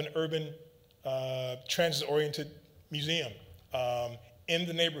of an urban transit-oriented museum in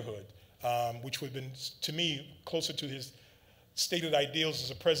the neighborhood, which would have been, to me, closer to his stated ideals as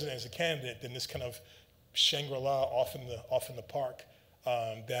a president, as a candidate, than this kind of Shangri-La off in the park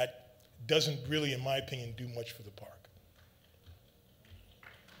that doesn't really, in my opinion, do much for the park.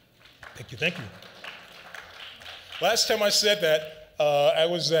 Thank you. Last time I said that, I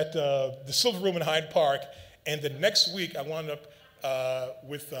was at the Silver Room in Hyde Park, and the next week I wound up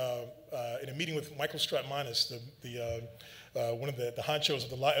in a meeting with Michael Stratmanis, one of the honchos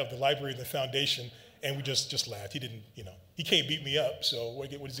of the library and the foundation, and we just laughed. He didn't, he can't beat me up, so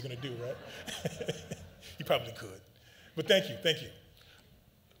what is he going to do, right? He probably could. But thank you.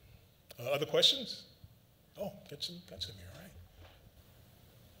 Other questions? Oh, that's in here, all right.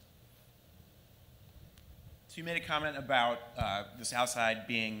 So you made a comment about the South Side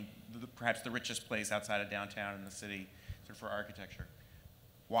being perhaps the richest place outside of downtown in the city for architecture.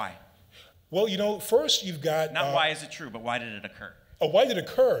 Why? Well, first you've got... Not why is it true, but why did it occur? Oh, why did it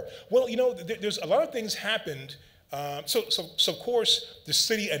occur? Well, there's a lot of things happened. So of course, the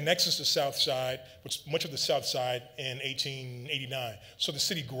city annexes the South Side, much of the South Side in 1889. So the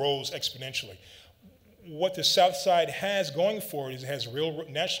city grows exponentially. What the South Side has going for it is it has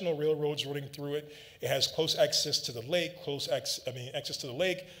national railroads running through it. It has close access to the lake, access to the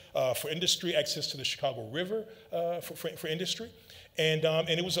lake for industry, access to the Chicago River for industry. And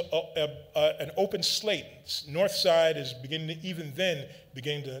it was an open slate. North Side is beginning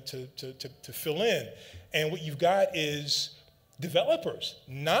to fill in. And what you've got is developers,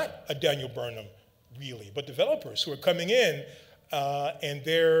 not a Daniel Burnham, really, but developers who are coming in and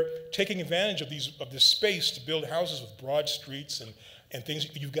they're taking advantage of this space to build houses with broad streets and things.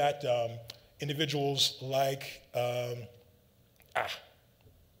 You've got individuals like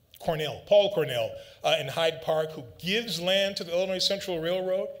Paul Cornell in Hyde Park, who gives land to the Illinois Central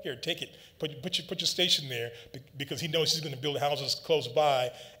Railroad. Here, take it. Put your station there, because he knows he's going to build houses close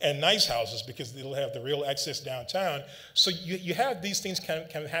by, and nice houses, because they'll have the rail access downtown. So you have these things kind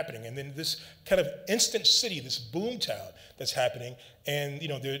of happening, and then this kind of instant city, this boom town that's happening, and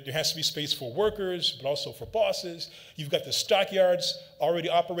there has to be space for workers, but also for bosses. You've got the stockyards already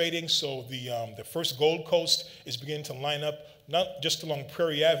operating, so the first Gold Coast is beginning to line up, not just along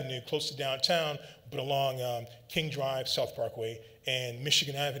Prairie Avenue, close to downtown, but along King Drive, South Parkway, and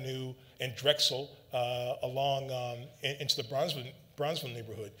Michigan Avenue, and Drexel along into the Bronzeville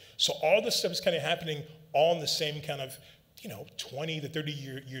neighborhood. So all this stuff is kind of happening all in the same kind of 20 to 30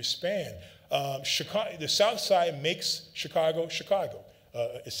 year span. The South Side makes Chicago,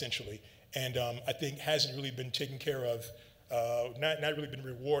 essentially, and I think hasn't really been taken care of, not really been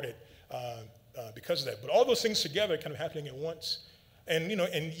rewarded because of that. But all those things together are kind of happening at once, and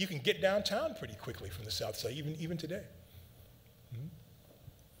and you can get downtown pretty quickly from the South Side, even today. Mm-hmm.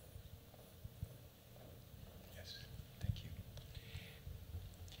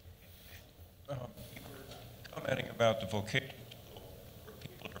 Commenting about the vocation for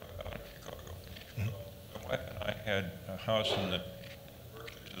people to drive out of Chicago. Mm-hmm. My wife and I had a house in the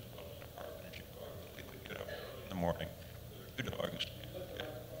University apartment in Chicago. We would get up in the morning with 2 dogs.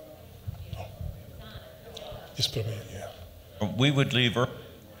 Oh. Just put them in, yeah. We would leave early.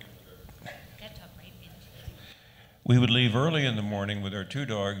 We would leave early in the morning with our 2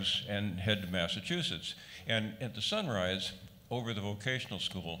 dogs and head to Massachusetts. And at the sunrise, over the vocational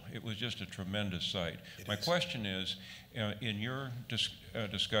school, it was just a tremendous sight. My question is, in your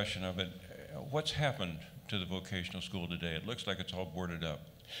discussion of it, what's happened to the vocational school today? It looks like it's all boarded up.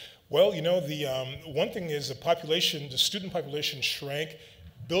 Well, the one thing is the student population shrank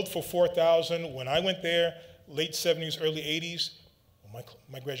built for 4,000. When I went there, late 70s, early 80s,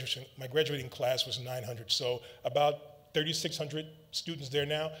 my graduating class was 900. So about 3,600 students there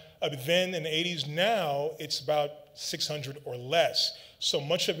now. Then in the 80s, now it's about 600 or less. So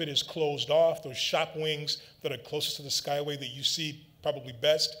much of it is closed off. Those shop wings that are closest to the Skyway that you see probably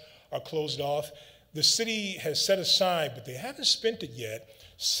best are closed off. The city has set aside, but they haven't spent it yet,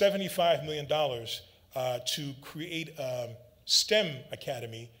 $75 million to create a STEM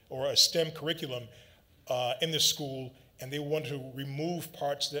academy or a STEM curriculum in the school, and they want to remove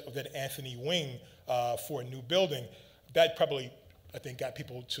parts of that Anthony wing for a new building. That probably, I think, got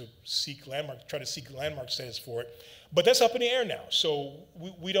people to try to seek landmark status for it. But that's up in the air now, so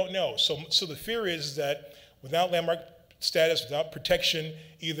we don't know. So the fear is that without landmark status, without protection,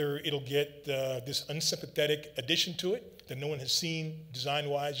 either it'll get this unsympathetic addition to it that no one has seen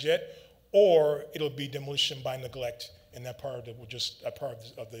design-wise yet, or it'll be demolition by neglect, and that part of it will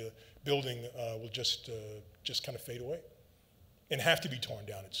of the building will just kind of fade away and have to be torn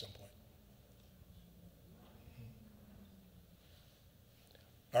down at some point.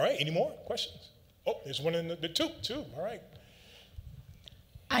 All right, any more questions? Oh, there's one in the two, all right.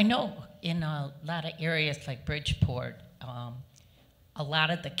 I know in a lot of areas like Bridgeport, a lot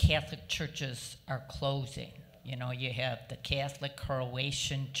of the Catholic churches are closing. You know, you have the Catholic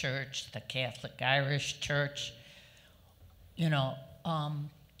Croatian Church, the Catholic Irish Church. You know,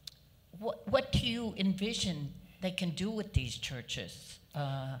 what do you envision they can do with these churches?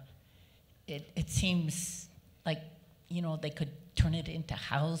 It seems like, you know, they could turn it into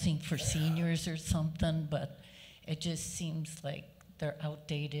housing for seniors or something, but it just seems like they're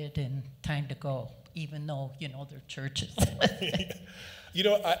outdated and time to go, even though, you know, they're churches. You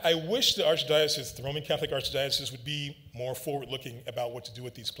know, I wish the Archdiocese, the Roman Catholic Archdiocese, would be more forward-looking about what to do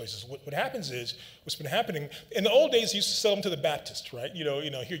with these places. What happens is, what's been happening, in the old days, they used to sell them to the Baptists, right? You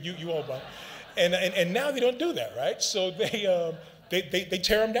know, here, you all buy. And now they don't do that, right? So they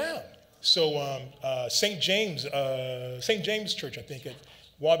tear them down. So St. James Church, I think, at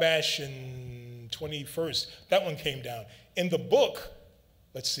Wabash and 21st, that one came down. In the book,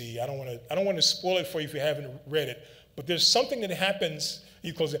 let's see, I don't want to spoil it for you if you haven't read it, but there's something that happens.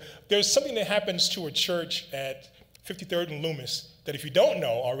 There's something that happens to a church at 53rd and Loomis that, if you don't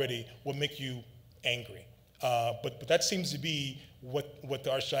know already, will make you angry. But that seems to be what the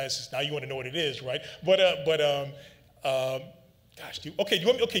Archdiocese. Now you want to know what it is, right? Gosh, do you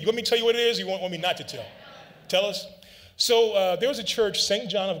want me to tell you what it is, or you want me not to tell? Tell us. So there was a church, St.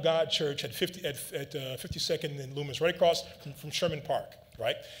 John of God Church, at 52nd and Loomis, right across from Sherman Park,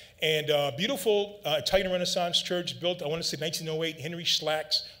 right? And beautiful Italian Renaissance church built, I want to say 1908. Henry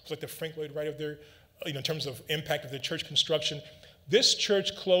Schlacks was like the Frank Lloyd Wright of their, in terms of impact of their church construction. This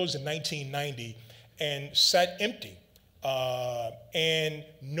church closed in 1990 and sat empty. And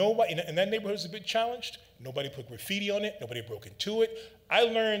nobody, and that neighborhood was a bit challenged. Nobody put graffiti on it. Nobody broke into it. I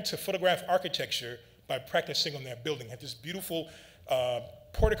learned to photograph architecture by practicing on that building. It had this beautiful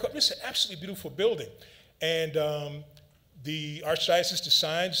portico. It's an absolutely beautiful building. And the Archdiocese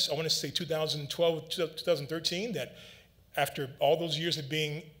decides, I want to say 2012, 2013, that after all those years of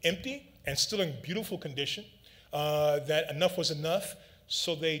being empty and still in beautiful condition, that enough was enough.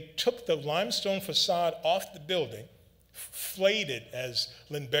 So they took the limestone facade off the building, flayed it, as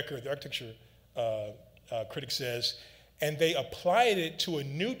Lynn Becker, the architecture critic, says, and they applied it to a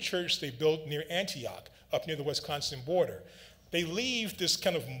new church they built near Antioch, up near the Wisconsin border. They leave this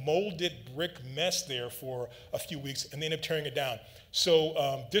kind of molded brick mess there for a few weeks, and they end up tearing it down.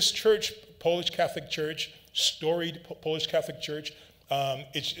 So this church, Polish Catholic Church, storied Polish Catholic Church,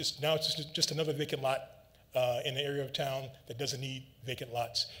 it's now just another vacant lot in the area of town that doesn't need vacant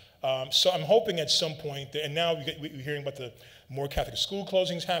lots. So I'm hoping at some point, and now we're hearing about the more Catholic school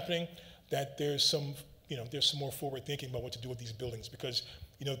closings happening, that there's some more forward thinking about what to do with these buildings, because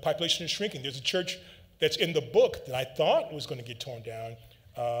the population is shrinking. There's a church that's in the book that I thought was going to get torn down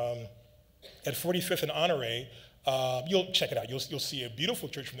at 45th and Honoré. You'll check it out. You'll see a beautiful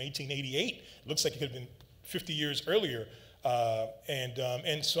church from 1888. It looks like it could have been 50 years earlier.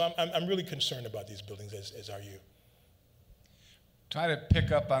 And so I'm really concerned about these buildings, as are you. Try to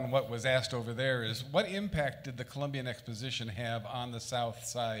pick up on what was asked over there is, what impact did the Columbian Exposition have on the South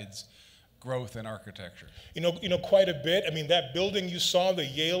Side's growth in architecture? Quite a bit. I mean, that building you saw, the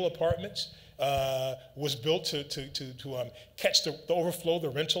Yale Apartments, was built to catch the overflow, the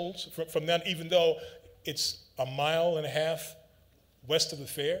rentals from that, even though it's a mile and a half west of the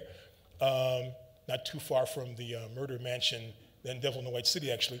fair, not too far from the murder mansion, then Devil in the White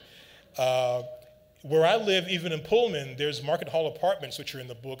City, actually. Where I live, even in Pullman, there's Market Hall Apartments, which are in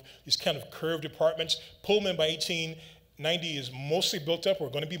the book, these kind of curved apartments. Pullman by 18 90 is mostly built up, or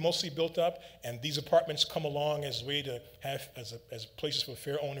going to be mostly built up, and these apartments come along as a way to have, as places for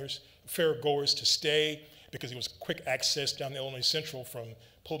fair goers to stay, because it was quick access down the Illinois Central from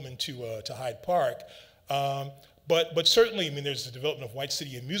Pullman to Hyde Park. But certainly, I mean, there's the development of White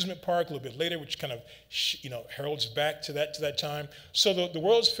City Amusement Park a little bit later, which kind of heralds back to that time. So the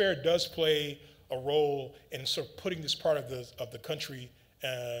World's Fair does play a role in sort of putting this part of the country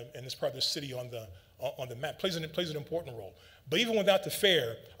and this part of the city on the map. Plays an important role. But even without the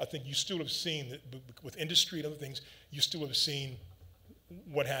fair, I think you still have seen that with industry and other things, you still have seen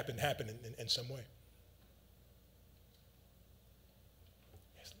what happened in some way.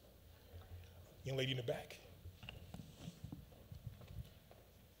 Yes. Young lady in the back.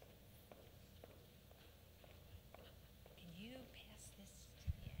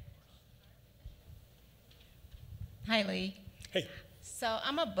 Hi, Lee. Hey. So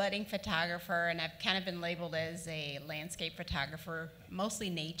I'm a budding photographer, and I've kind of been labeled as a landscape photographer, mostly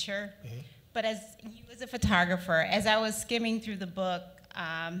nature. Mm-hmm. But as you as a photographer, as I was skimming through the book,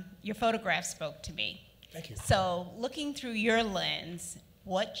 your photograph spoke to me. Thank you. So looking through your lens,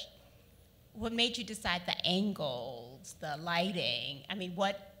 what made you decide the angles, the lighting? I mean,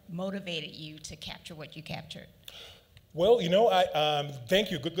 what motivated you to capture what you captured? Well,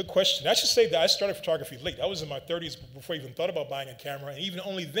 thank you. Good question. I should say that I started photography late. I was in my 30s before I even thought about buying a camera, and even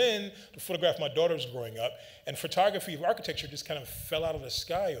only then to photograph my daughters growing up. And photography of architecture just kind of fell out of the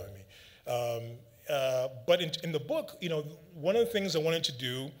sky on me. But in the book, one of the things I wanted to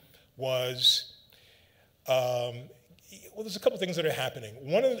do was, there's a couple things that are happening.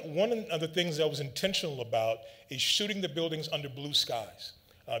 One of the things I was intentional about is shooting the buildings under blue skies,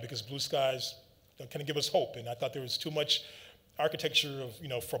 because blue skies kind of give us hope, and I thought there was too much architecture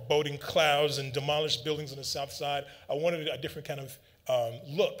of foreboding clouds and demolished buildings on the south side. I wanted a different kind of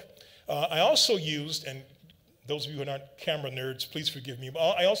look. I also used, and those of you who are not camera nerds, please forgive me, but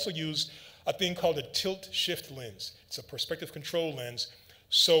I also used a thing called a tilt-shift lens. It's a perspective control lens.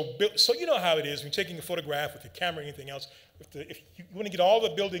 So you know how it is when you're taking a photograph with your camera or anything else. If you want to get all the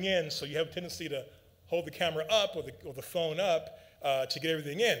building in, so you have a tendency to hold the camera up or the phone up to get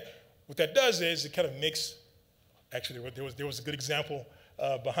everything in. What that does is it kind of makes, actually there was a good example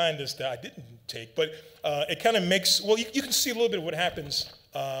behind this that I didn't take, but it kind of makes, well, you can see a little bit of what happens,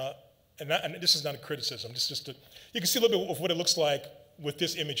 and this is not a criticism, you can see a little bit of what it looks like with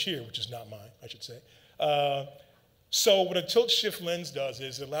this image here, which is not mine, I should say. So what a tilt-shift lens does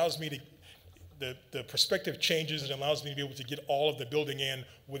is it allows me to, the perspective changes, and it allows me to be able to get all of the building in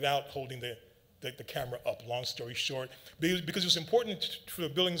without holding the camera up, long story short, because it's important for the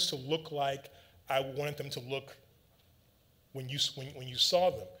buildings to look like I wanted them to look when you saw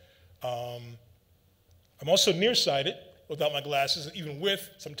them. I'm also nearsighted without my glasses, even with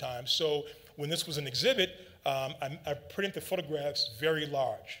sometimes. So when this was an exhibit, I printed the photographs very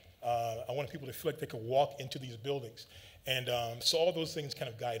large. I wanted people to feel like they could walk into these buildings. And so all those things kind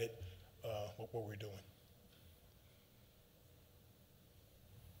of guided what we're doing.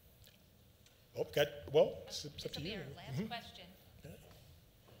 It's up to you. Last question.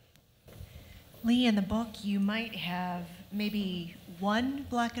 Lee, in the book, you might have maybe one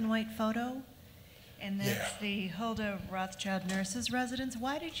black and white photo, and that's the Hulda Rothschild nurse's residence.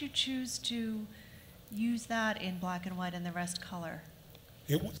 Why did you choose to use that in black and white and the rest color?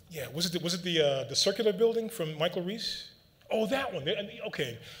 Was it the circular building from Michael Reese? Oh, that one.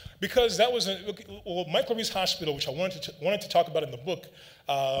 Okay, because that was Michael Reese Hospital, which I wanted to talk about in the book.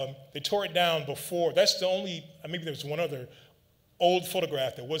 They tore it down before. That's the only. Maybe there was one other old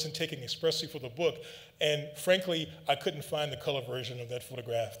photograph that wasn't taken expressly for the book. And frankly, I couldn't find the color version of that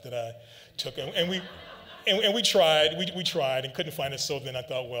photograph that I took. And we tried. We tried and couldn't find it. So then I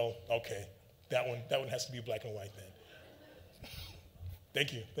thought, well, okay, that one has to be black and white then.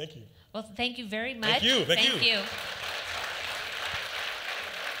 Thank you. Well, thank you very much. Thank you. Thank you.